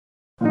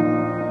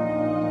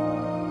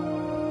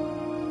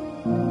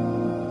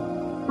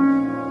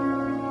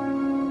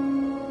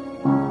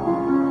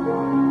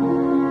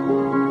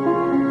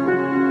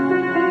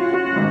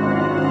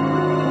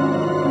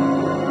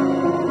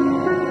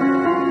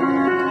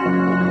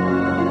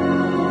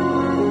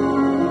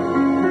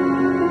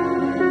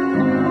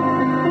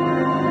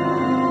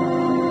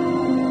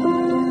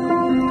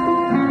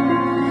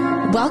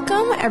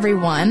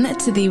everyone,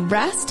 to the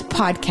R.E.S.T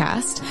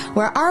podcast,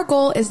 where our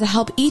goal is to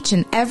help each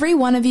and every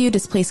one of you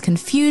displace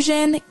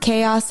confusion,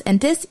 chaos, and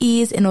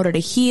dis-ease in order to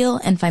heal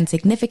and find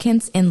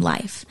significance in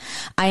life.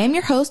 I am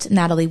your host,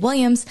 Natalie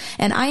Williams,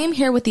 and I am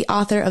here with the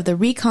author of the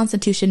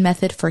Reconstitution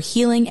Method for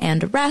Healing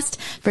and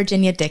Rest,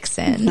 Virginia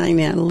Dixon. Hi,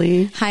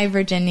 Natalie. Hi,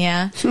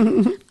 Virginia.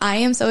 I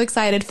am so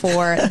excited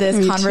for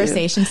this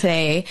conversation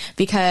today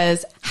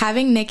because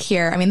having Nick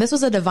here, I mean, this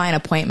was a divine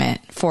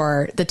appointment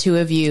for the two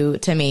of you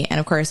to meet. And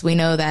of course, we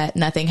know that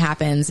nothing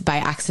happens by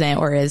accident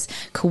or is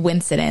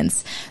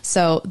coincidence.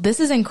 So this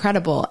is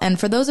incredible. And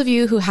for those of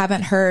you who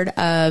haven't heard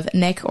of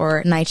Nick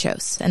or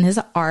Nychos and his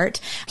art,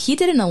 he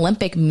did an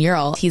Olympic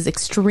mural. He's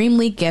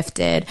extremely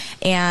gifted.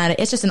 And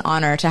it's just an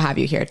honor to have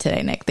you here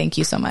today, Nick. Thank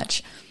you so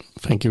much.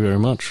 Thank you very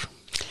much.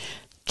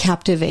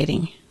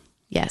 Captivating.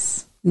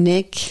 Yes.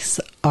 Nick's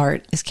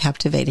art is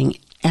captivating,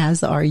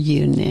 as are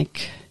you,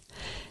 Nick.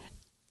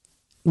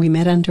 We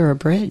met under a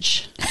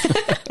bridge.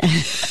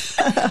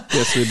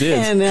 Yes, we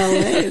did. In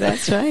LA,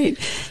 that's right.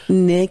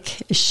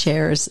 Nick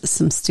shares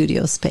some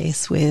studio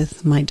space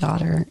with my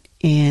daughter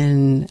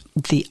in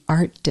the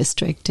art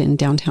district in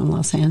downtown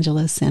Los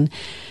Angeles. And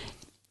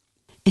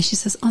she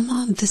says, "Oh,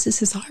 Mom, this is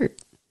his art."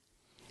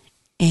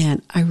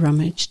 And I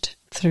rummaged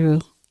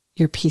through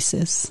your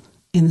pieces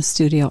in the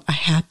studio. I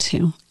had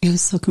to. It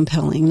was so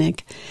compelling,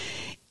 Nick.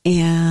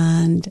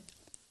 And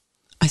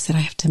I said, I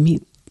have to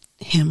meet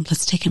him.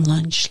 Let's take him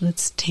lunch.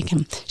 Let's take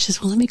him. She says,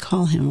 well, let me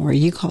call him, or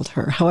you called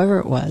her. However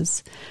it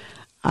was,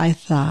 I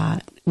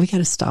thought, we got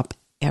to stop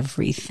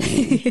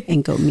everything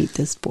and go meet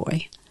this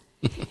boy.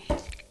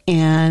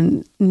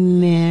 And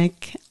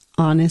Nick,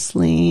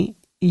 honestly,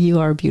 you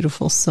are a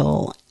beautiful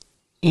soul.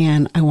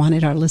 And I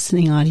wanted our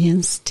listening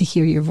audience to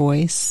hear your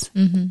voice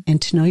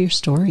and to know your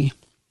story.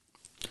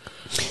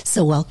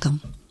 So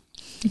welcome.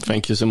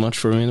 Thank you so much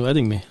for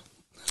inviting me.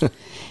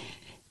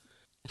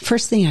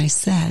 First thing I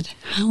said,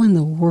 how in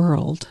the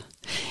world?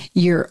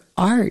 Your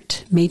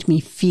art made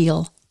me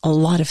feel a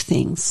lot of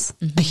things,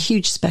 a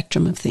huge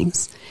spectrum of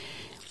things.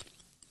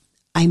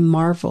 I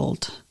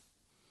marveled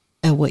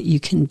at what you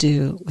can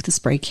do with a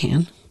spray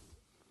can.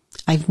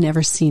 I've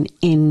never seen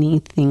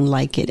anything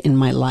like it in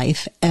my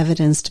life,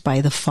 evidenced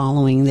by the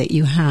following that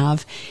you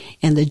have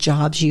and the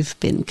jobs you've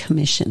been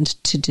commissioned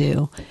to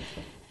do.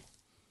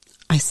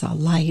 I saw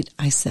light,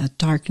 I saw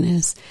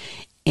darkness,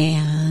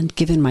 and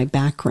given my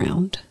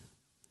background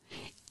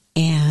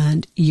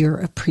and your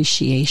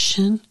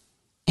appreciation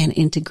and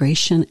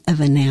integration of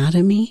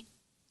anatomy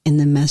in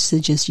the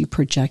messages you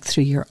project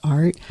through your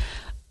art.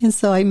 And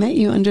so I met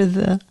you under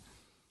the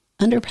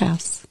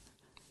underpass.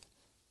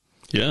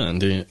 Yeah,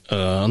 and the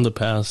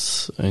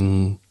underpass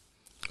in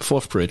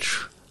Fourth Bridge,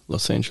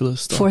 Los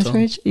Angeles. Downtown. Fourth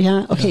Bridge?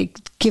 Yeah. Okay. Yeah.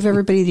 Give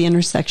everybody the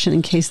intersection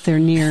in case they're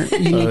near.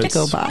 You need to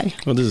go by.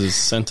 Well, this is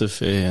Santa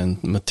Fe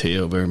and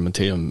Mateo, where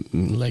Mateo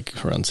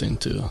like runs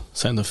into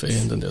Santa Fe,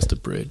 and then there's the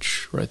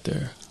bridge right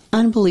there.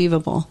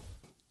 Unbelievable.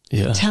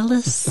 Yeah. Tell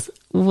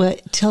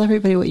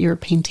everybody what you were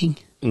painting.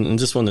 And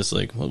this one is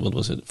like, what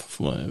was it?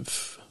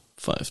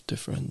 Five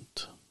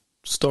different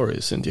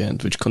stories in the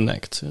end, which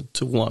connect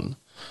to one.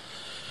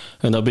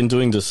 And I've been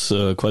doing this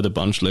quite a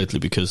bunch lately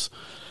because,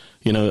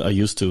 you know, I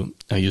used to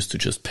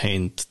just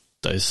paint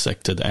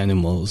dissected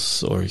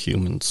animals or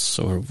humans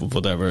or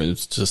whatever.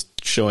 It's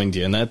just showing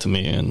the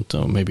anatomy and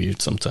maybe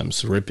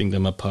sometimes ripping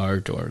them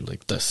apart or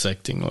like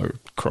dissecting or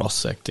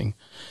cross-secting.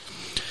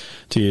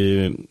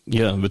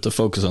 With the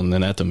focus on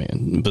anatomy.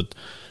 But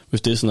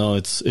with this now,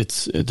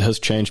 it has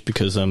changed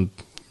because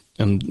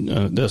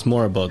there's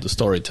more about the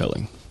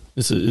storytelling.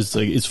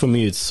 It's for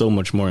me, it's so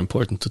much more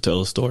important to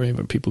tell a story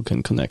where people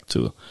can connect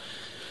to.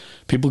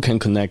 People can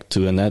connect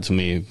to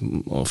anatomy,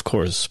 of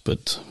course,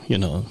 but you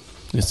know,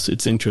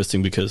 it's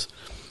interesting because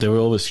there were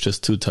always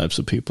just two types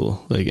of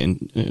people.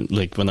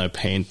 Like when I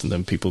paint, and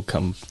then people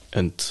come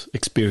and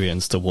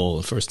experience the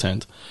wall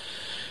firsthand.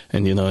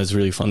 And, you know, it's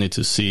really funny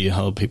to see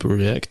how people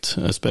react,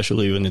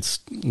 especially when it's,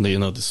 you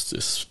know,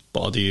 this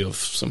body of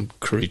some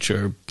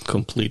creature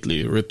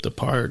completely ripped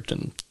apart.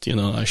 And, you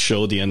know, I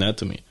show the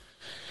anatomy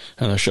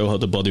and I show how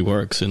the body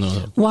works, you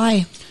know.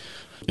 Why?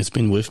 It's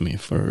been with me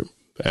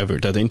forever.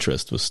 That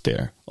interest was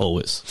there,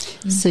 always.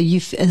 So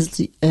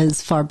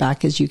as far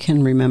back as you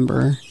can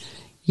remember,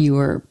 you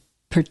were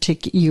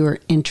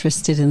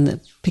interested in the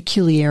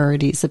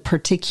peculiarities, the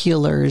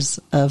particulars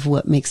of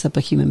what makes up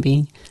a human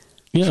being.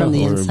 Yeah, from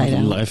the inside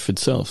out. Life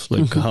itself,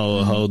 like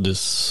how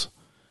this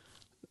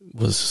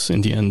was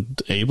in the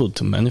end able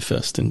to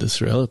manifest in this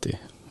reality,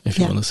 if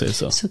you want to say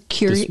so. So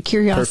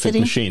curiosity, perfect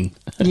machine.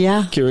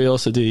 Yeah,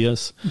 curiosity.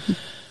 Yes.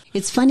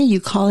 It's funny you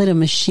call it a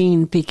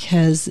machine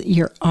because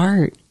your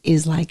art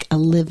is like a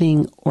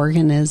living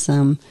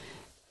organism.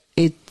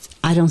 I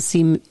don't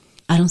see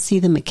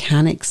the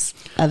mechanics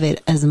of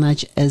it as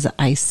much as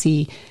I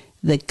see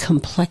the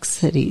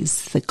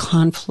complexities, the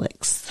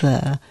conflicts,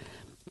 the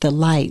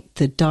light,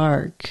 the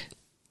dark,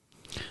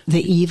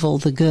 the evil,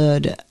 the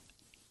good.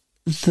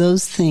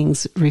 Those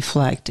things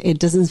reflect. It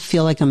doesn't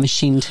feel like a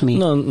machine to me.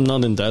 No,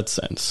 not in that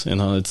sense. You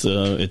know,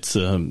 it's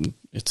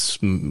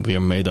we are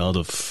made out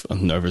of a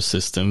nervous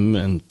system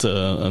and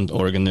an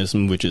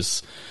organism, which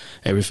is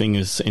everything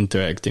is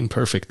interacting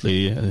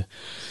perfectly.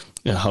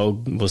 How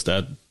was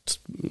that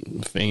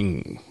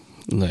thing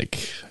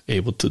like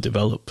able to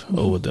develop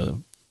over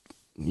the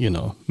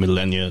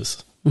millennia,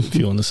 if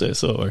you want to say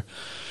so, or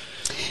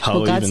how?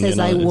 Well, God says,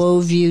 I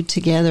wove you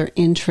together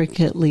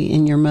intricately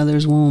in your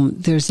mother's womb.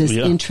 There's this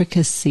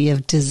intricacy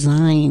of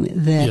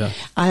design that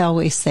I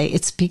always say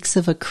it speaks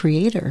of a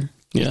creator.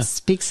 Yeah. It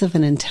speaks of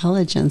an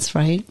intelligence,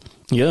 right?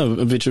 Yeah,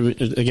 which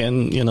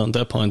again, at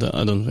that point,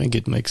 I don't think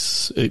it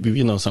makes,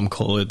 some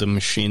call it a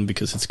machine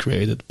because it's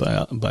created by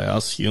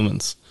us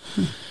humans.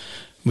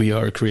 We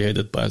are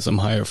created by some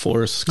higher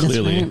force,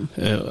 clearly.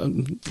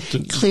 That's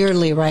right.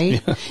 Clearly,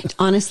 right? Yeah.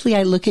 Honestly,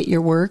 I look at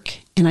your work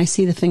and I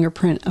see the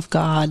fingerprint of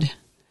God,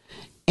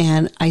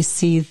 and I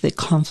see the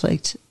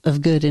conflict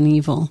of good and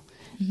evil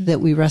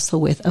that we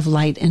wrestle with, of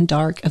light and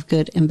dark, of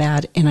good and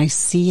bad, and I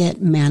see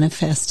it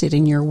manifested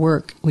in your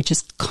work, which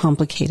is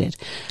complicated.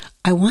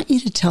 I want you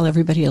to tell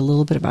everybody a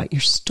little bit about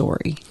your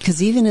story,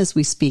 because even as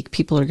we speak,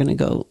 people are going to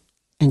go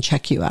and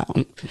check you out.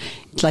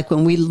 Like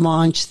when we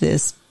launch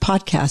this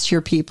podcast,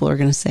 your people are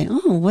going to say,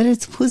 "Oh,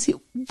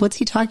 what's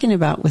he talking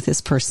about with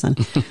this person?"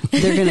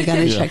 They're going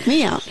to check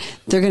me out.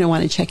 They're going to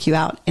want to check you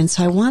out, and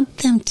so I want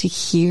them to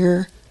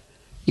hear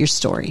your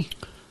story.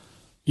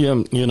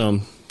 Yeah,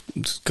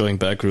 just going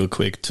back real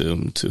quick to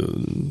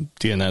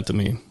the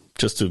anatomy,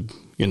 just to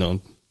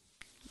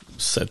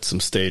set some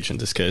stage in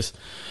this case.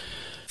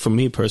 For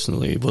me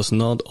personally, it was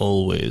not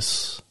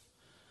always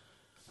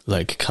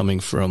like coming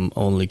from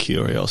only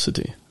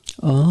curiosity.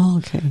 Oh,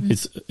 okay.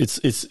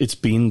 It's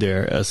been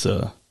there as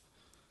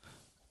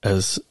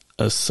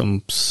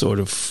some sort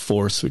of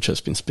force which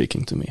has been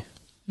speaking to me,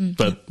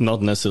 but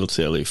not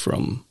necessarily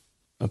from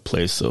a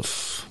place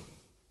of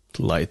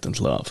light and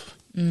love.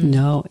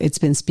 No, it's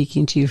been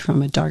speaking to you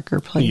from a darker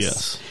place.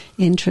 Yes.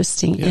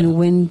 Interesting. Yeah. And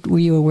when were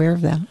you aware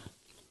of that?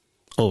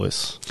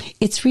 Always.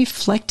 It's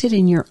reflected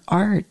in your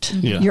art.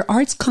 Yeah. Your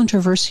art's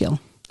controversial,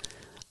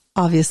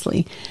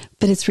 obviously,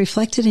 but it's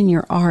reflected in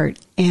your art.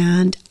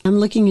 And I'm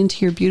looking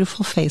into your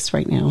beautiful face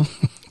right now.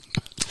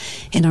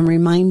 And I'm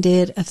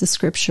reminded of the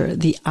scripture,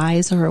 the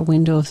eyes are a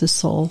window of the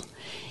soul.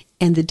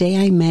 And the day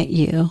I met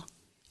you,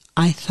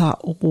 I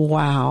thought,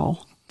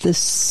 wow, the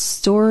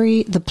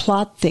story, the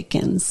plot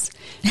thickens.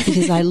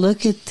 Because I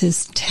look at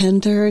this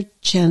tender,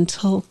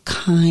 gentle,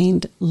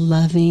 kind,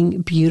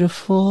 loving,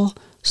 beautiful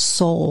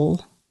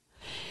soul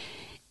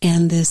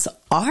and this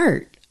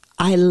art.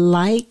 I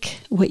like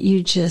what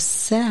you just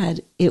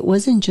said. It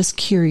wasn't just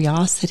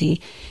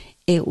curiosity.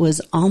 It was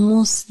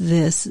almost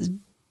this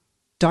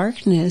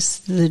darkness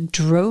that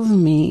drove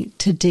me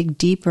to dig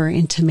deeper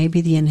into maybe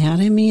the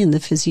anatomy and the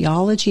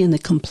physiology and the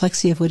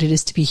complexity of what it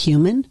is to be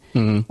human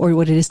or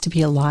what it is to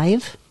be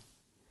alive.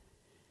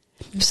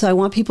 So I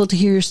want people to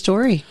hear your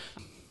story.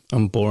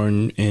 I'm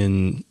born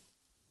in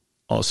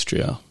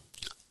Austria.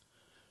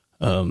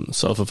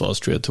 South of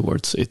Austria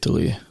towards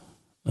Italy,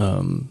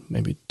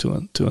 maybe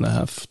 2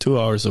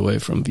 hours away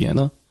from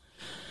Vienna.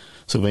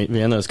 So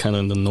Vienna is kind of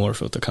in the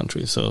north of the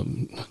country. So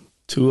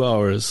 2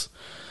 hours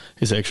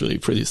is actually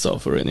pretty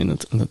sovereign in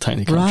a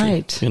tiny country.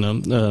 Right.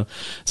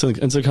 So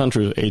it's a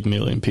country of 8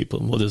 million people.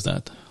 What is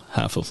that?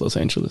 Half of Los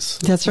Angeles.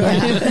 That's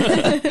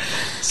right.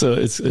 So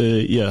it's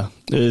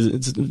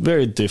it's a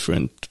very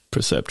different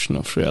perception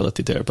of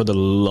reality there, but a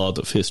lot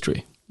of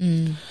history.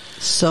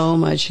 So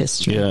much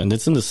history. Yeah, and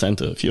it's in the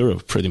center of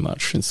Europe, pretty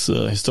much. It's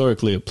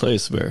historically a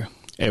place where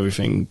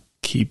everything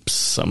keeps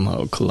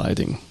somehow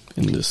colliding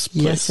in this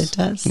place. Yes, it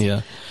does.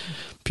 Yeah.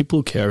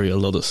 People carry a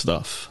lot of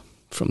stuff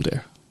from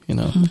there,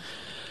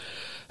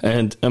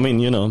 And, I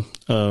mean,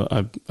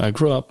 I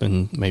grew up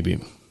in maybe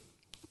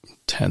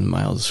 10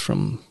 miles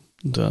from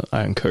the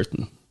Iron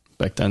Curtain.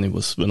 Back then,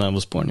 when I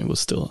was born, it was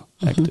still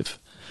active.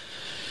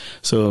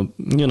 So,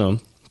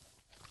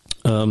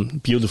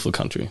 beautiful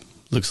country.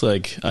 Looks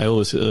like I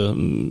always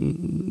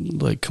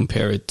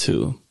compare it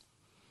to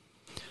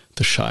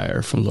the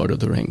Shire from Lord of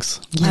the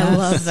Rings. Yes. I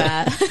love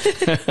that.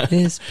 It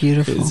is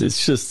beautiful.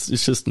 It's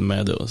just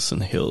meadows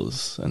and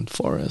hills and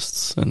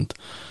forests, and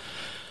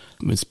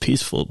it's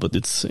peaceful. But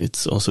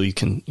it's also you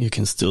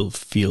can still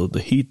feel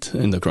the heat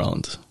in the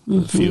ground.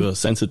 If you are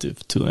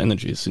sensitive to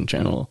energies in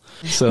general.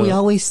 So we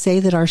always say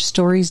that our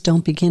stories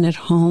don't begin at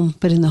home,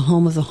 but in the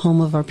home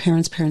of our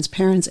parents'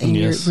 parents. And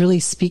you're really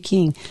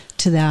speaking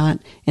to that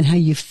and how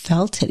you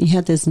felt it. You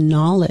had this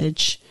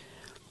knowledge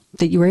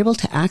that you were able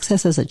to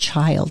access as a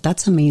child.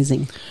 That's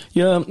amazing.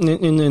 Yeah,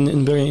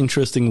 in very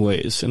interesting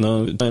ways.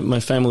 My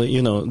family,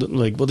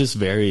 what is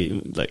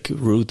very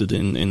rooted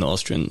in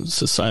Austrian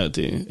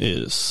society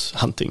is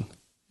hunting.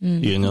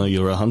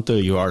 You're a hunter,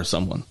 you are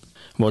someone.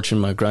 Watching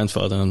my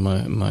grandfather and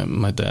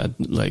my dad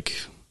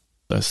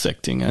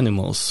dissecting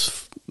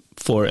animals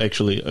for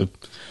actually a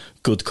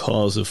good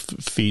cause of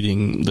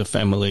feeding the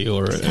family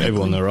or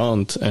everyone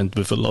around, and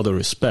with a lot of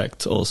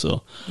respect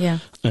also. Yeah.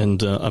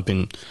 And I've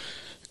been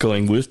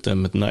going with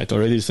them at night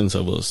already since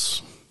I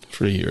was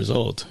 3 years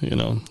old.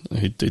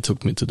 They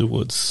took me to the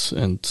woods,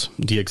 and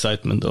the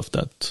excitement of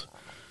that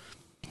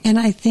And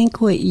I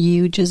think what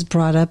you just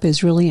brought up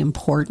is really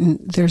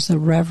important. There's a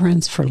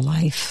reverence for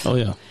life. Oh,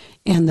 yeah.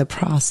 And the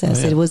process.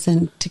 Oh, yeah. It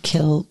wasn't to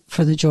kill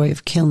for the joy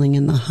of killing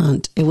in the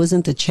hunt. It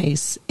wasn't the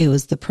chase. It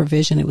was the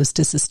provision. It was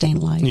to sustain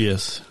life.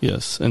 Yes,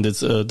 yes. And it's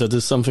that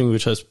is something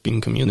which has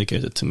been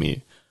communicated to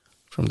me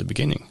from the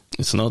beginning.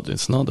 It's not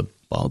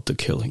about the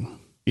killing.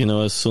 You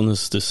know, as soon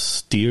as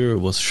this deer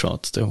was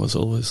shot, there was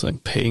always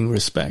like paying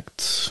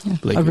respect. Yeah,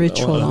 like a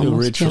ritual almost, a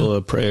ritual,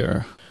 a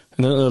prayer.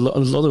 And then a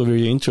lot of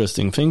really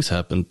interesting things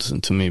happened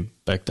to me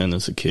back then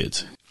as a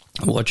kid.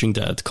 Watching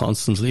that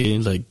constantly,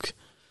 like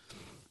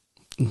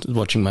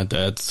watching my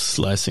dad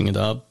slicing it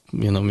up,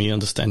 you know, me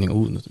understanding,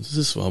 oh, this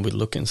is how we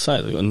look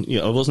inside. And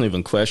I wasn't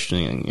even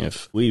questioning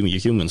if we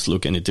humans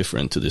look any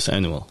different to this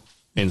animal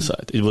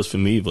inside. It was, for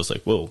me, it was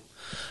like, whoa,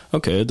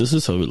 okay, this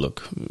is how we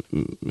look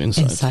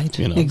inside.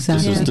 You know,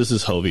 exactly. This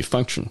is how we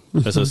function.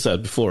 As I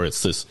said before,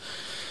 it's this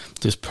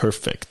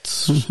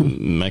perfect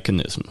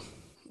mechanism.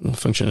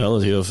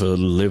 Functionality of a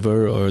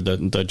liver or the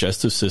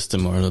digestive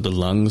system or the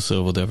lungs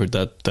or whatever,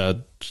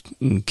 that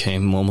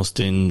came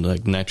almost in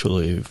like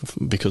naturally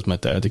because my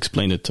dad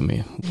explained it to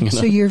me. You know?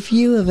 So your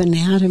view of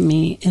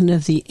anatomy and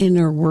of the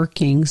inner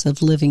workings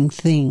of living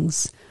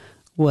things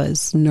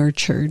was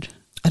nurtured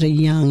at a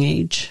young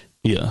age.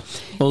 Yeah.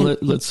 Well,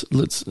 let's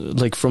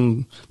like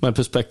from my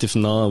perspective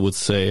now, I would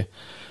say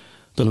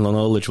the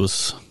knowledge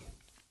was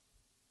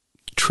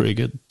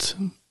triggered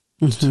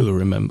to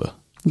remember.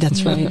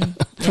 That's right.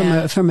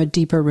 From a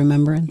deeper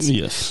remembrance.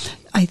 Yes.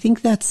 I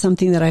think that's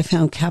something that I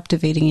found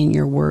captivating in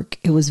your work.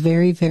 It was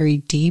very, very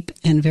deep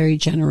and very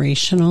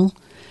generational.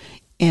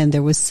 And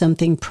there was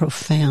something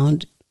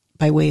profound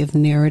by way of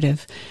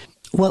narrative.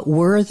 What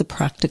were the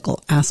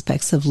practical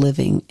aspects of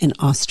living in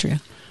Austria?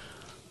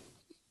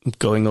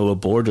 Going over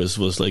borders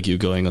was like you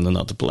going on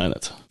another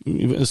planet.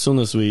 As soon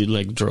as we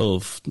like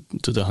drove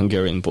to the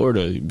Hungarian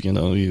border, you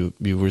know, you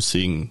were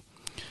seeing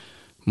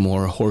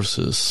more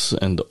horses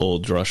and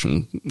old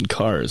Russian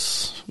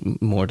cars,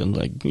 more than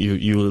like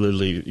you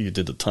literally you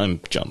did a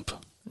time jump.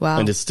 Wow.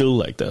 And it's still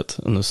like that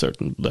on a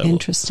certain level.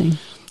 Interesting.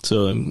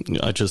 So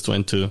I just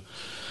went to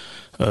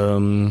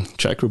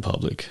Czech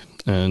Republic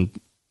and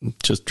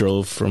just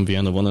drove from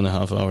Vienna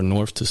 1.5 hours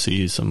north to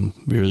see some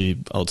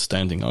really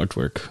outstanding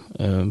artwork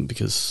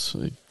because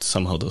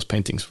somehow those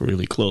paintings were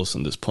really close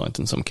on this point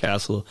in some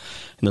castle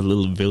in a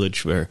little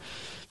village where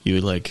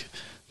you like,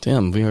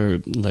 damn, we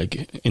are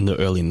like in the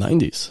early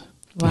 90s.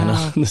 Wow. You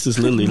know, this is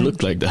literally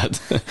looked like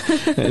that.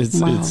 It's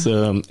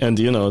and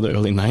you know, the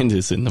early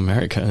 90s in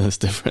America is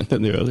different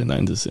than the early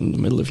 90s in the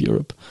middle of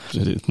Europe.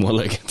 It's more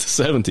like the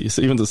 70s.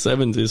 Even the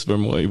 70s were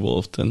more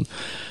evolved than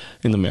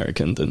in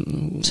American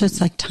than. So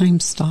it's like time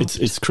stopped.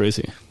 It's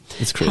crazy.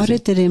 It's crazy. How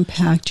did that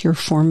impact your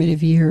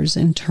formative years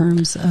in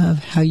terms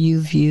of how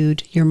you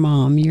viewed your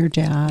mom, your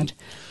dad,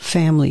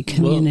 family,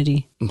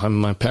 community? Well,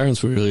 my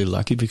parents were really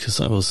lucky because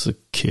I was a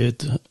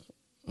kid.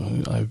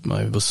 I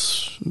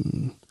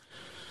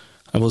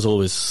was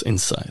always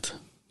inside.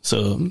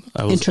 So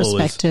I was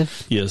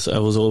introspective. Yes, I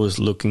was always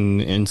looking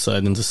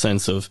inside in the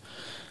sense of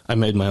I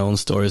made my own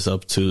stories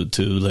up to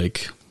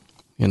like,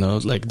 you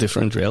know, like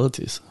different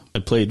realities. I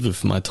played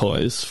with my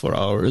toys for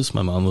hours.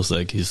 My mom was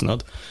like, he's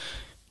not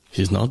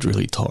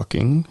really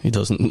talking. He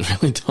doesn't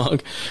really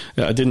talk.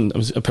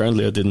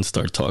 Apparently I didn't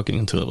start talking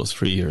until I was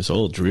 3 years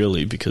old,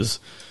 really, because,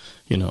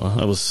 you know,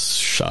 I was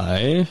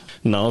shy.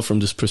 Now from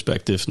this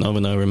perspective, now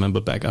when I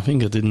remember back, I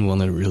think I didn't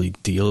want to really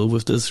deal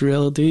with this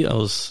reality. I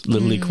was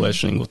literally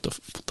questioning what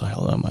the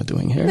hell am I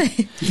doing here?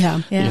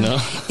 Yeah. You know?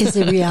 Is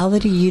the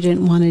reality you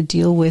didn't want to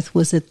deal with,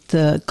 was it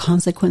the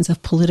consequence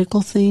of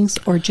political things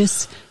or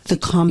just the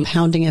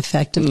compounding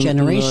effect of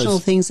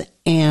generational things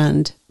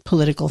and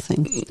political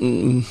things?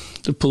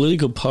 The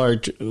political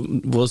part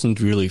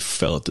wasn't really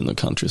felt in the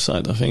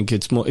countryside. I think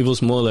it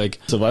was more like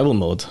survival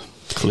mode.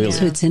 Clearly.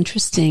 So it's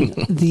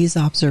interesting. These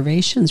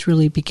observations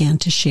really began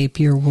to shape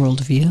your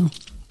worldview.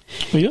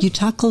 Yeah. You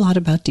talk a lot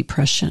about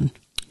depression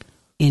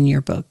in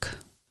your book.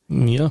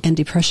 Yeah. And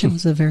depression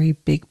was a very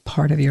big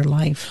part of your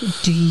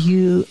life. Do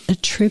you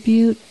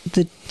attribute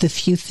the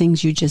few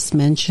things you just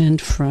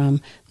mentioned from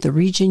the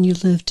region you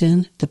lived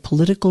in, the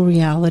political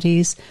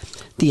realities,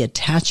 the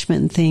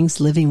attachment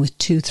things, living with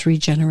 2-3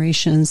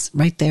 generations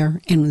right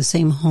there in the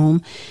same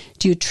home?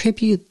 Do you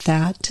attribute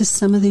that to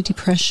some of the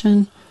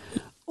depression?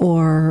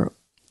 Or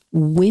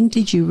when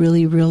did you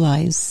really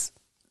realize,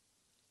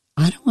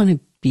 I don't want to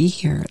be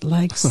here?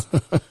 Like,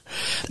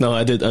 no,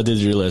 I did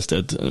realize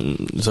that.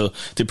 So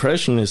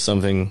depression is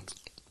something,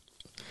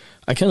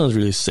 I cannot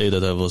really say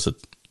that I was a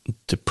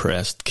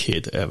depressed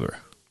kid ever.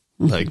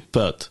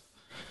 But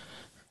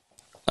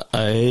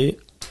I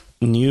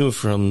knew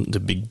from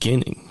the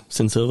beginning,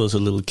 since I was a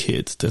little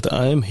kid, that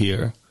I am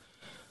here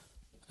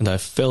and I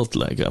felt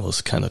like I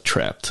was kind of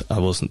trapped. I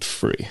wasn't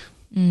free.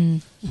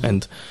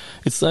 And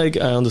it's like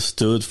I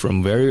understood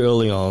from very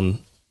early on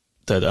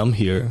that I'm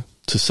here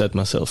to set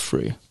myself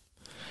free.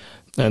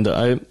 And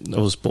I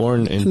was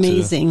born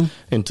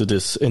into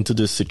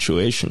this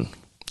situation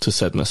to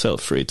set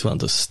myself free, to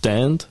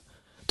understand,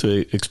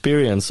 to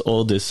experience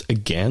all this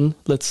again,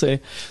 let's say,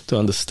 to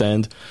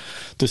understand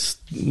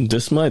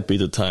this might be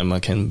the time I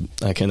can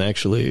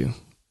actually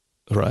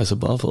rise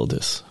above all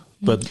this.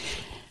 But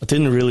I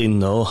didn't really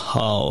know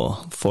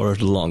how for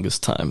the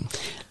longest time.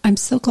 I'm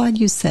so glad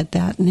you said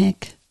that,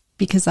 Nick,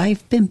 because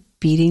I've been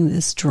beating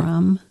this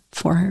drum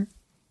for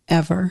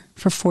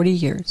 40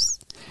 years.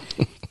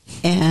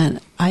 And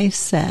I've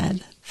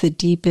said the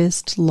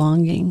deepest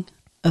longing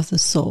of the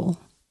soul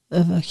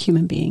of a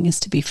human being is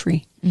to be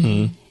free.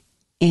 Mm-hmm.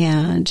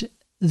 And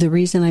the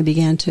reason I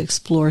began to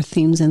explore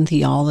themes in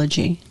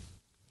theology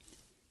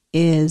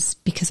is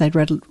because I'd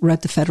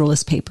read the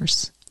Federalist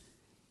Papers.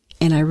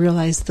 And I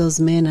realized those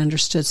men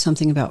understood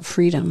something about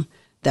freedom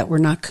that were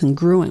not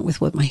congruent with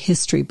what my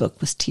history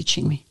book was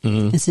teaching me.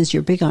 Mm-hmm. And since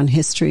you're big on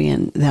history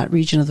in that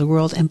region of the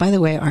world, and by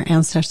the way, our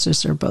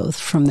ancestors are both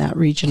from that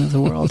region of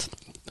the world,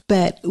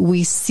 but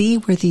we see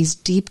where these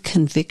deep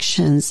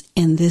convictions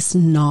and this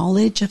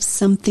knowledge of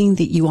something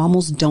that you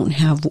almost don't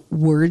have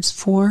words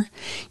for,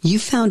 you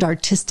found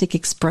artistic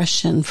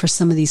expression for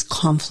some of these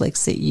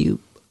conflicts that you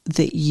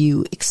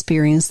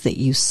experienced, that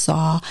you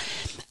saw.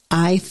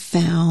 I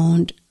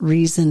found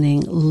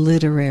reasoning,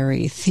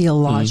 literary,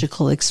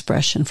 theological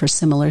expression for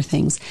similar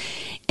things.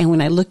 And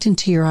when I looked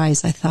into your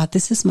eyes, I thought,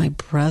 this is my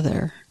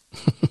brother.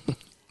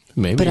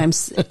 Maybe. But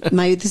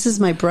this is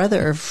my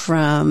brother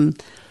from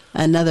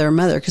another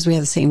mother, because we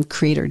have the same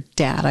creator,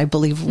 Dad. I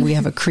believe we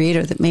have a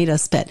creator that made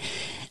us. But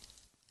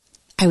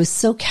I was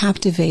so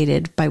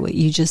captivated by what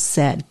you just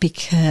said,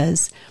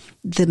 because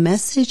the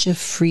message of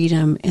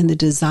freedom and the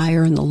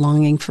desire and the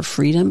longing for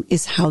freedom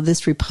is how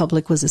this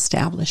republic was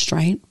established,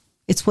 right?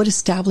 It's what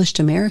established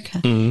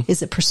America, is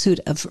the pursuit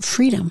of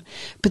freedom.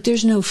 But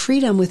there's no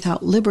freedom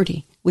without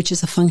liberty, which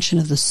is a function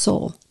of the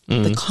soul,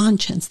 the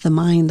conscience, the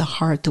mind, the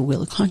heart, the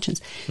will, the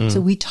conscience. So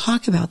we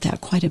talk about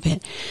that quite a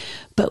bit.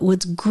 But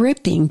what's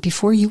gripping,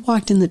 before you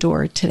walked in the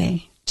door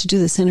today to do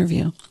this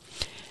interview,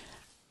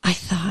 I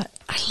thought,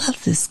 I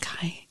love this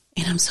guy.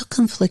 And I'm so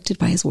conflicted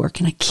by his work,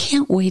 and I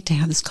can't wait to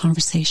have this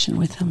conversation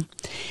with him.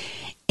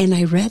 And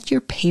I read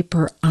your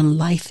paper on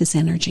life is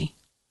energy.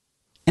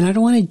 And I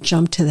don't want to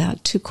jump to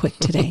that too quick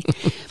today.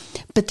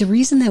 But the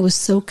reason that was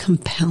so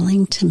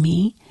compelling to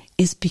me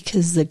is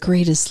because the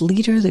greatest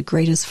leader, the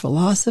greatest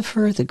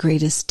philosopher, the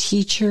greatest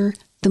teacher,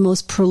 the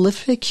most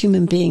prolific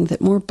human being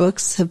that more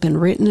books have been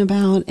written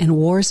about and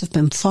wars have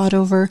been fought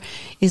over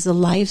is the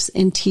lives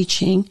and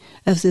teaching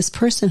of this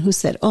person who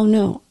said, oh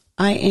no,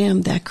 I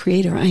am that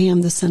creator. I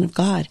am the Son of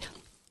God.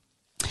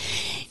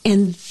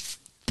 And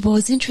what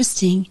was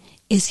interesting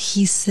is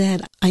he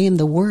said, I am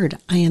the Word,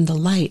 I am the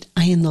light,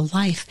 I am the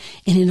life.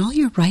 And in all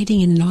your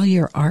writing and in all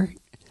your art,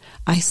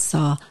 I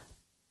saw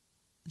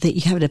that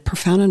you have a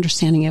profound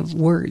understanding of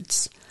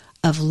words,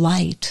 of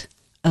light,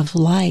 of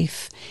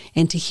life.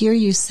 And to hear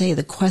you say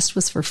the quest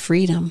was for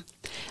freedom,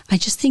 I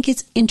just think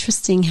it's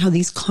interesting how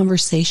these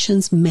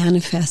conversations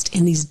manifest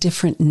in these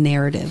different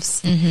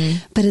narratives. Mm-hmm.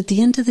 But at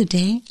the end of the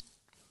day,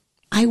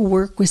 I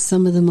work with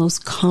some of the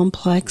most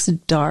complex,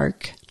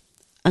 dark,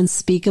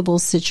 unspeakable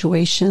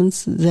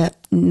situations that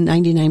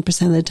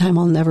 99% of the time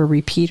I'll never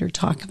repeat or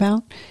talk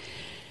about.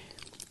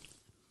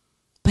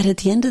 But at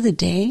the end of the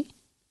day,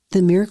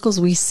 the miracles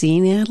we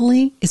see,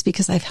 Natalie, is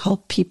because I've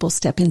helped people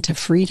step into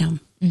freedom,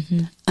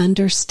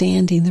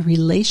 understanding the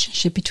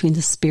relationship between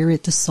the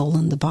spirit, the soul,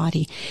 and the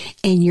body.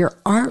 And your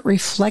art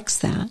reflects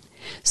that.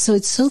 So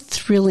it's so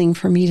thrilling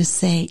for me to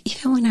say,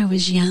 even when I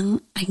was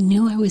young, I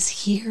knew I was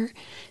here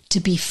to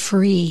be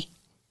free.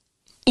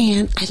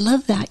 And I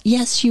love that.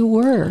 Yes, you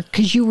were,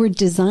 because you were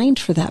designed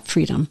for that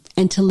freedom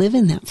and to live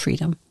in that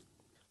freedom.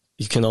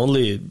 You can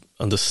only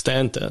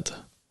understand that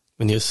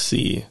when you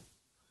see.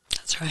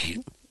 That's right.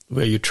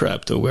 Where you're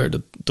trapped or where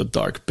the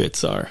dark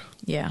bits are.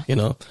 Yeah. You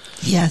know?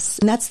 Yes.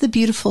 And that's the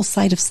beautiful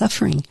side of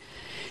suffering,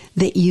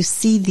 that you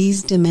see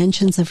these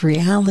dimensions of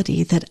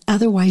reality that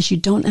otherwise you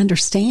don't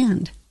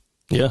understand.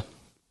 Yeah.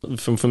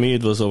 For me,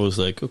 it was always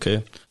like,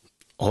 okay,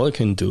 all I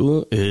can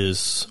do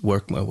is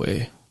work my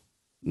way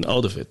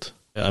out of it.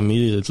 I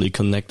immediately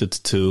connected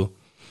to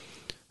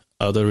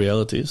other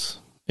realities.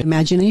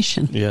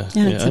 Imagination. Yeah.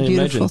 It's a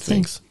beautiful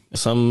thing. Things.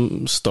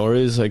 Some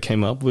stories I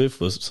came up with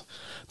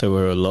there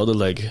were a lot of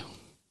like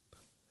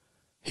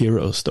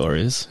hero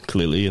stories.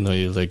 Clearly,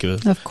 you're like a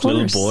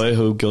little boy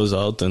who goes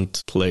out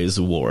and plays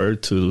war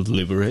to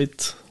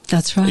liberate.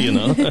 That's right.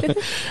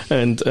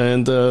 and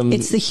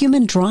it's the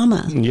human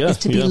drama. Yeah, it's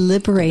to be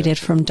liberated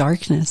from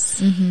darkness.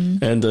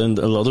 Mm-hmm. And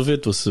a lot of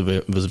it was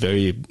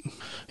very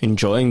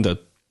enjoying that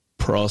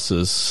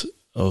process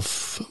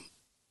of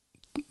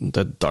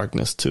that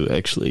darkness to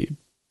actually,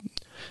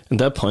 at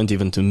that point,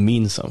 even to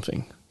mean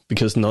something.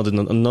 Because I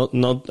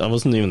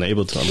wasn't even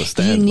able to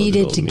understand. You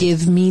needed to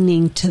give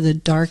meaning to the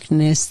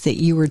darkness that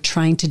you were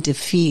trying to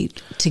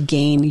defeat to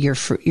gain your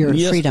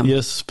freedom.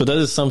 Yes, but that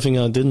is something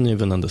I didn't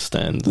even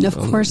understand. Of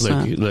course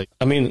not.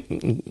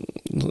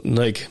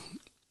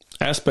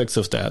 Aspects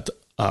of that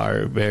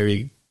are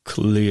very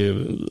clear,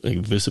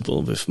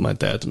 visible with my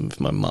dad and with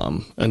my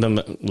mom. And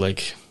I'm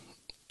like,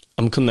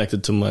 I'm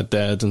connected to my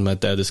dad, and my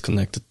dad is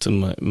connected to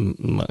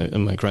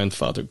my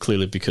grandfather,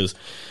 clearly, because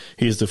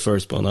he's the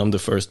firstborn. I'm the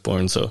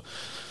firstborn, so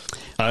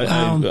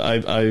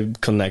I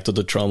connected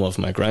the trauma of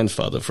my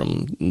grandfather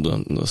from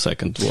the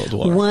Second World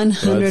War.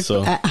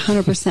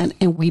 100%.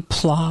 And we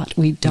plot,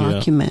 we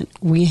document,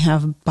 we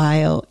have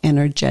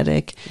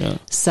bioenergetic,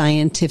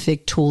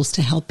 scientific tools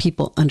to help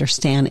people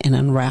understand and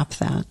unwrap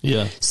that.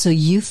 Yeah. So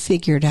you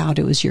figured out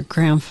it was your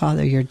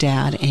grandfather, your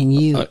dad, and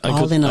you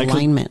in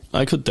alignment.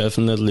 I could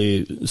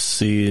definitely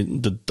see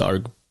the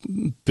dark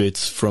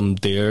bits from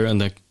there,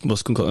 and I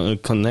was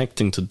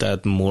connecting to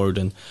that more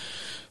than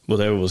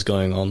whatever was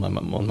going on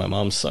my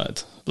mom's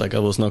side. Like, I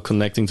was not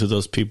connecting to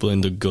those people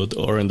in the good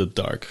or in the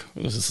dark.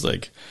 It was just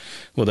like,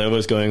 whatever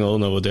is going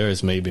on over there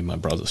is maybe my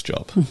brother's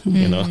job,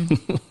 you know?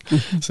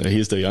 So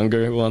he's the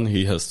younger one.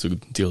 He has to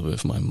deal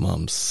with my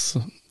mom's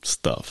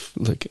stuff.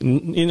 Like,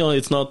 you know,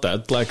 it's not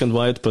that black and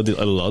white, but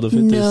a lot of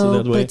it is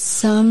that way. But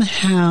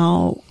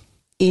somehow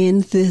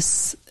in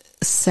this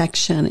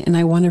section, and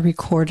I want to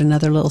record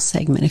another little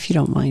segment, if you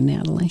don't mind,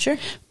 Natalie. Sure.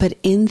 But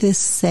in this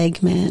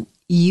segment,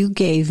 you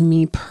gave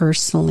me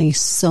personally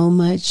so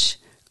much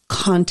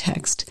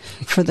context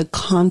for the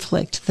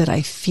conflict that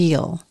I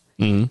feel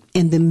and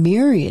the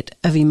myriad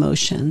of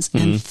emotions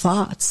and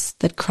thoughts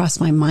that cross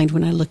my mind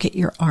when I look at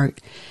your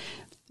art,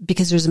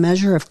 because there's a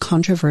measure of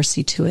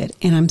controversy to it.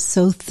 And I'm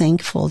so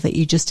thankful that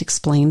you just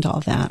explained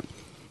all that.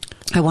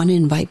 I want to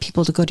invite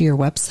people to go to your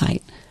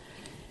website.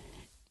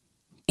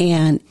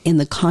 And in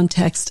the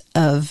context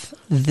of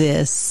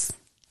this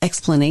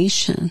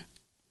explanation,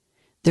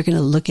 they're going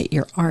to look at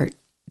your art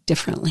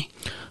differently.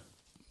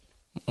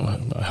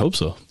 I hope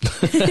so.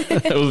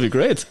 That would be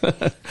great.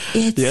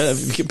 Yeah,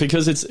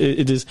 because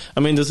it is. I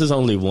mean, this is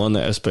only one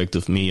aspect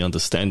of me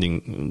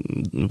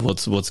understanding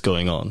what's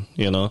going on.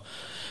 You know,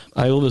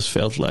 I always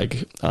felt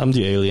like I'm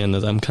the alien,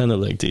 and I'm kind of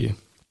like the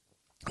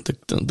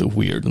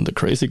weird and the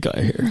crazy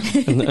guy here.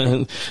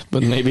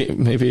 But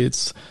maybe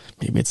it's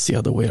the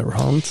other way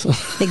around.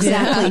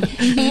 Exactly.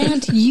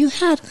 And you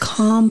had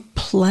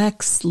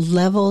complex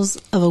levels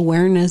of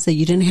awareness that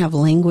you didn't have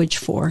language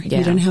for. Yeah.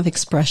 You didn't have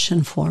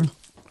expression for.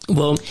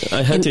 Well,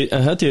 I had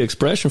the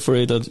expression for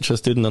it. I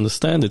just didn't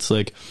understand. It's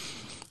like,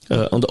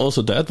 and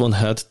also that one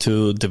had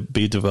to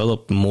be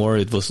developed more.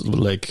 It was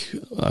like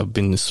I've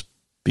been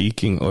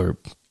speaking or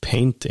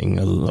painting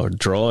or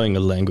drawing a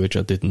language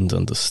I didn't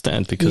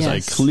understand because I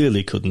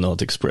clearly could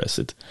not express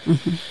it.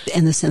 Mm-hmm.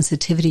 And the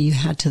sensitivity you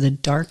had to the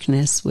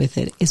darkness with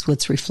it is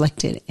what's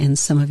reflected in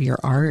some of your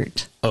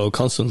art. Oh,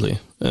 constantly.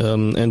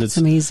 And it's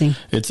amazing.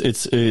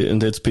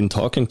 And it's been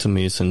talking to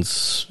me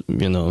since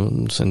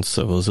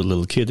I was a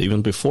little kid,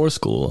 even before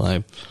school.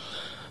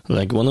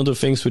 Like one of the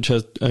things which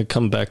has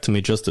come back to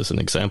me just as an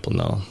example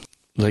now.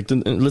 Like,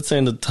 let's say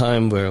in the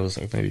time where I was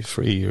like maybe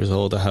 3 years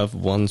old, I have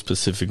one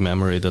specific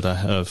memory that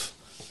I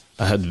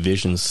had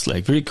visions,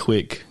 like very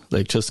quick,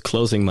 like just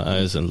closing my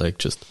eyes and like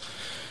just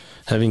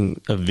having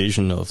a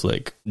vision of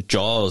like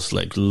jaws,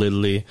 like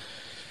literally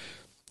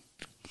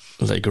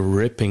like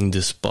ripping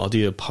this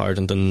body apart,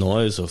 and the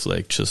noise of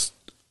like just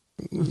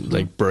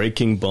like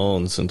breaking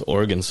bones and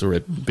organs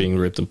being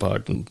ripped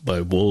apart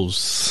by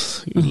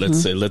wolves.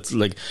 Let's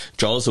like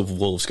jaws of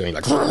wolves going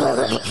like,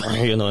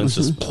 you know, it's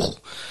just,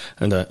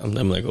 and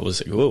I'm like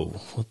always like, whoa,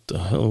 what the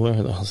hell?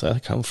 Where the hell does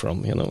that come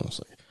from? You know, it's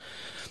like,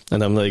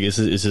 and I'm like, is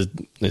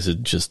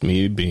it just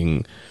me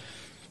being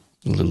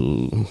a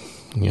little,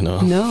 you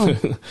know? No.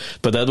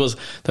 But that was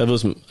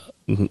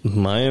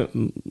my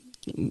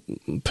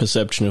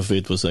perception of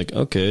it was like,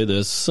 okay,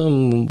 there's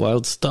some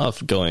wild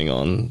stuff going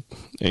on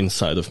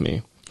inside of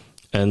me,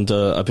 and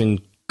I've been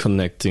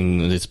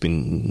connecting, and it's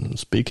been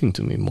speaking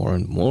to me more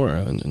and more,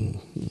 and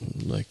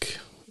like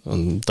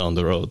down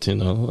the road, you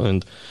know,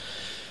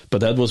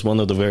 but that was one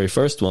of the very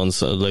first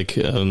ones.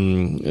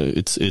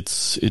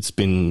 It's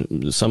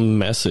been some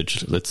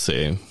message, let's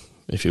say,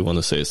 if you want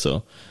to say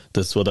so.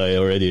 That's what I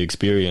already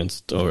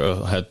experienced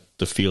or had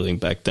the feeling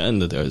back then,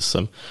 that there is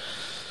some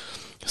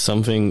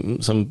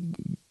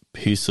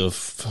piece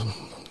of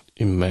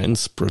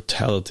immense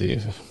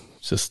brutality,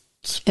 just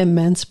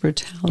immense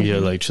brutality. Yeah,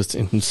 like just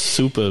in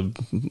super,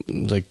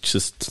 like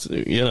just,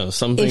 you know,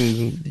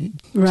 something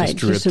right.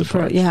 Just ripped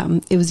apart. Yeah,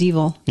 it was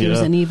evil. It was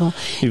an evil.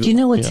 Do you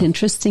know what's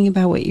interesting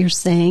about what you're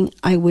saying?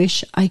 I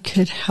wish I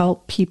could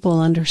help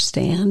people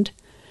understand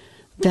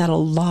that a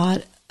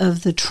lot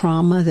of the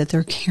trauma that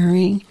they're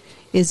carrying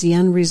is the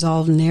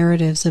unresolved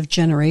narratives of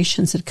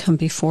generations that come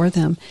before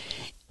them.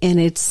 And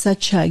it's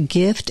such a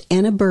gift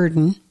and a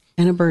burden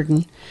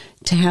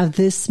to have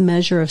this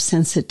measure of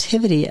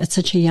sensitivity at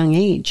such a young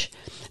age,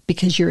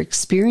 because you're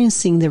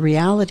experiencing the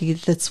reality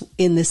that's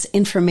in this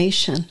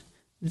information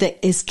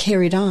that is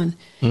carried on.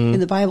 In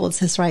the Bible, it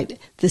says, right,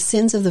 the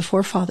sins of the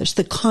forefathers,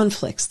 the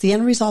conflicts, the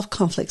unresolved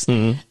conflicts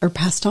are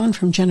passed on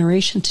from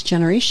generation to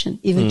generation,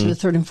 even to the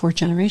third and fourth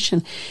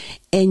generation.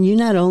 And you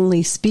not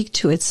only speak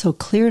to it so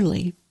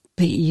clearly,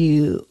 but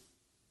you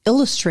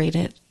illustrate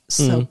it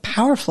so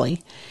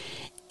powerfully.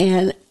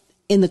 And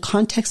in the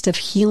context of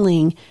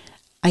healing,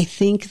 I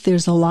think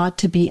there's a lot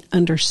to be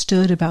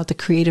understood about the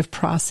creative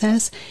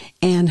process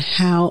and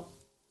how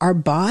our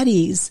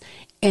bodies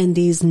and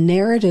these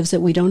narratives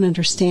that we don't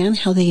understand,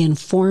 how they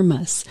inform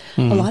us.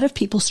 A lot of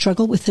people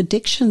struggle with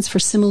addictions for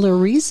similar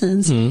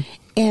reasons,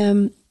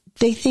 and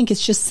they think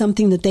it's just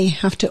something that they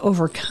have to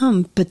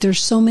overcome. But there's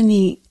so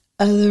many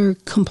other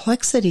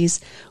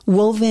complexities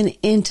woven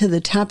into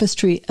the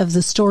tapestry of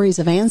the stories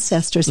of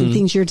ancestors and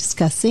things you're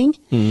discussing.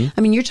 I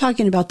mean, you're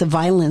talking about the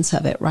violence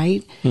of it,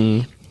 right?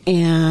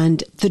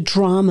 And the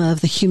drama of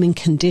the human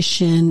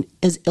condition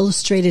as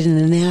illustrated in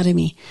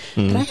anatomy.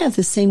 But I have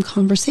the same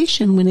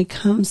conversation when it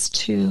comes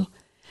to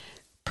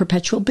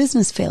perpetual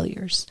business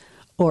failures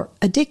or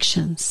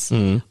addictions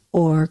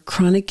or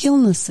chronic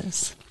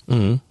illnesses.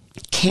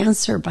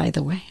 Cancer, by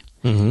the way.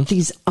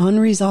 These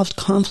unresolved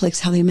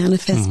conflicts, how they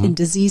manifest in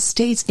disease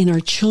states in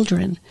our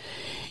children.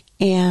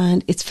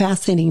 And it's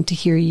fascinating to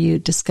hear you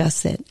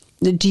discuss it.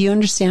 Do you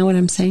understand what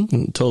I'm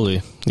saying?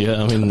 Totally.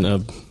 Yeah, I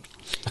mean...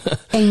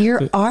 And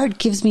your art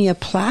gives me a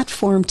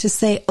platform to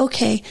say,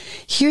 okay,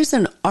 here's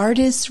an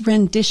artist's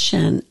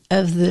rendition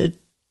of the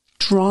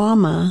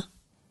drama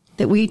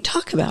that we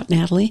talk about,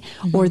 Natalie,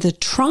 or the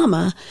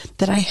trauma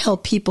that I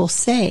help people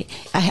say.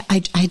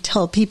 I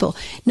tell people,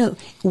 no,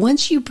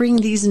 once you bring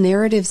these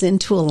narratives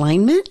into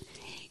alignment,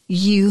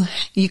 you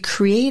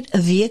create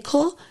a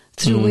vehicle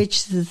through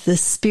which the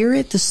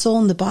spirit, the soul,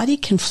 and the body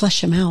can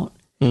flesh them out.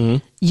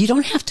 You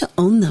don't have to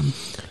own them,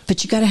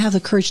 but you got to have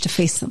the courage to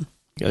face them.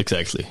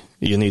 Exactly.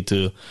 You need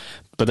to,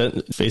 but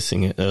then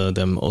facing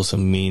them also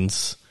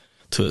means,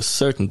 to a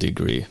certain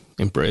degree,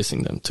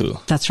 embracing them too.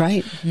 That's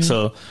right.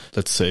 So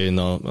let's say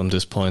now on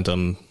this point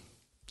I'm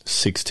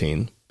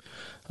 16,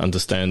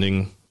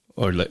 understanding,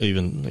 or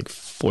even like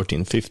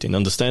 14, 15,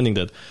 understanding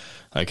that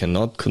I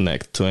cannot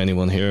connect to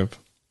anyone here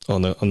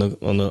on a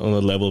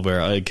level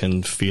where I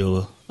can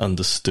feel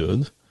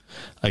understood.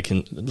 I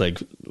can, like,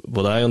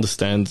 what I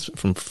understand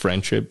from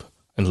friendship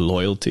and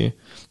loyalty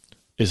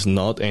is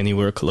not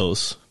anywhere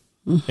close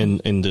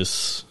in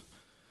this,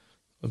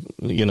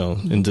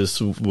 in this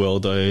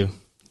world I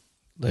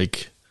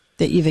like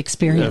that you've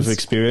experienced. I've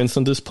experienced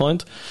on this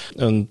point,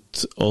 and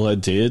all I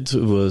did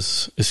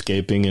was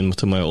escaping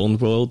into my own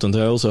world. And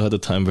I also had a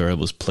time where I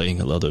was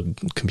playing a lot of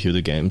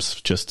computer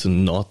games just to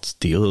not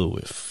deal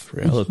with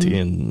reality,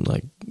 and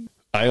like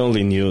I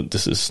only knew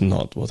this is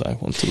not what I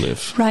want to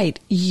live. Right,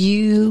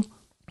 you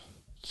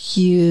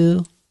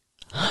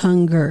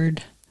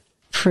hungered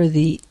for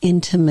the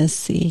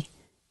intimacy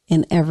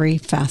in every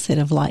facet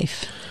of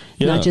life,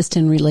 not just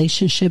in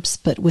relationships,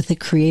 but with the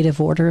creative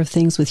order of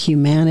things, with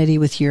humanity,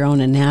 with your own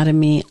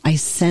anatomy. I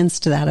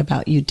sensed that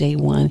about you day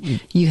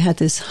one. You had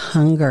this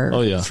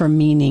hunger for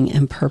meaning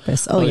and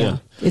purpose.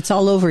 It's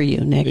all over you,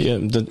 Nick. Yeah,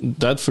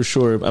 that for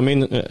sure. I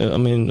mean,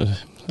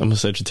 I'm a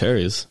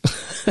Sagittarius.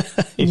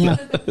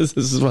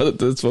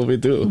 That's what we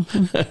do.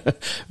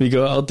 We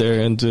go out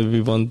there and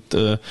we want.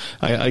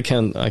 I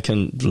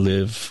can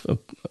live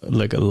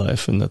like a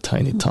life in a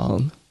tiny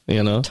town.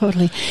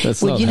 Totally.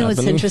 That's well, happening. It's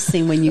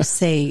interesting when you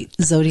say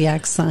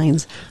zodiac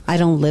signs. I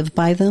don't live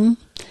by them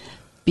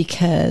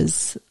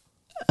because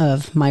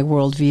of my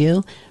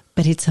worldview,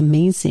 but it's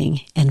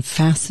amazing and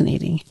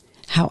fascinating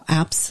how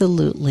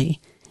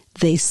absolutely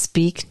they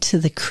speak to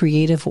the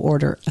creative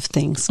order of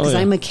things. Because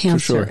I'm a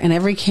Cancer, and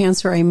every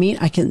Cancer I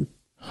meet, I can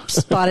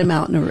spot him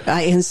out.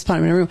 I can spot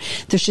him in a room.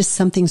 There's just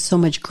something so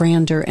much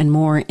grander and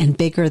more and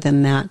bigger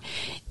than that.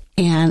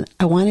 And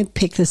I want to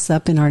pick this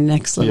up in our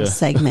next little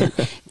segment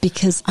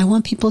because I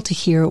want people to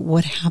hear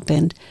what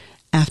happened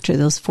after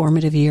those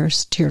formative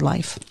years to your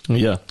life.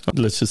 Yeah.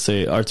 Let's just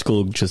say art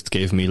school just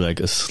gave me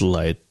like a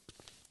slight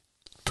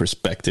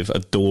perspective, a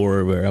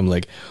door where I'm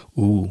like,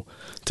 ooh,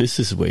 this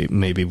is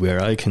maybe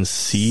where I can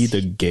see the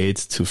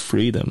gates to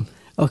freedom.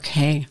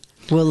 Okay.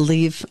 We'll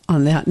leave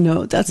on that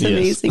note. That's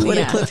amazing. What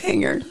a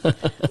cliffhanger.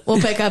 We'll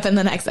pick up in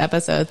the next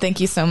episode. Thank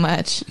you so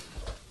much.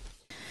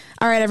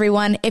 All right,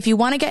 everyone. If you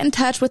want to get in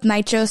touch with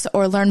Nychos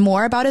or learn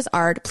more about his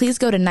art, please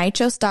go to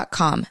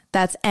nychos.com.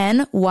 That's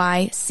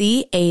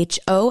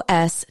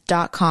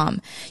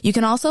NYCHOS.com. You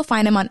can also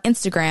find him on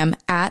Instagram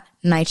at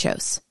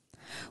Nychos.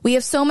 We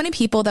have so many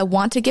people that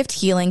want to gift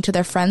healing to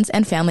their friends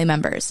and family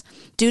members.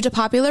 Due to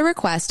popular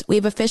request, we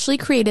have officially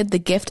created the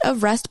Gift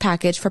of R.E.S.T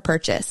package for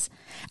purchase.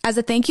 As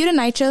a thank you to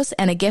Nychos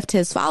and a gift to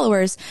his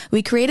followers,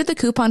 we created the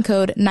coupon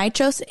code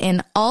Nychos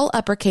in all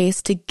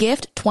uppercase to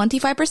gift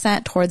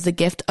 25% towards the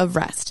Gift of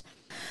R.E.S.T.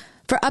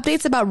 For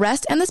updates about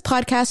R.E.S.T and this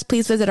podcast,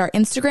 please visit our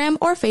Instagram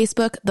or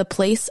Facebook, The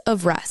Place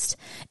of R.E.S.T.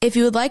 If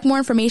you would like more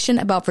information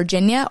about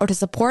Virginia or to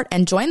support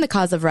and join the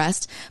cause of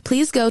R.E.S.T,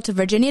 please go to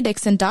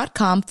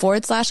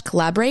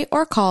virginiadixon.com/collaborate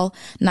or call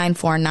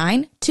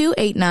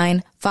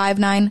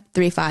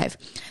 949-289-5935.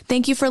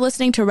 Thank you for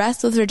listening to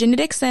R.E.S.T with Virginia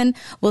Dixon.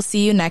 We'll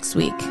see you next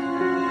week.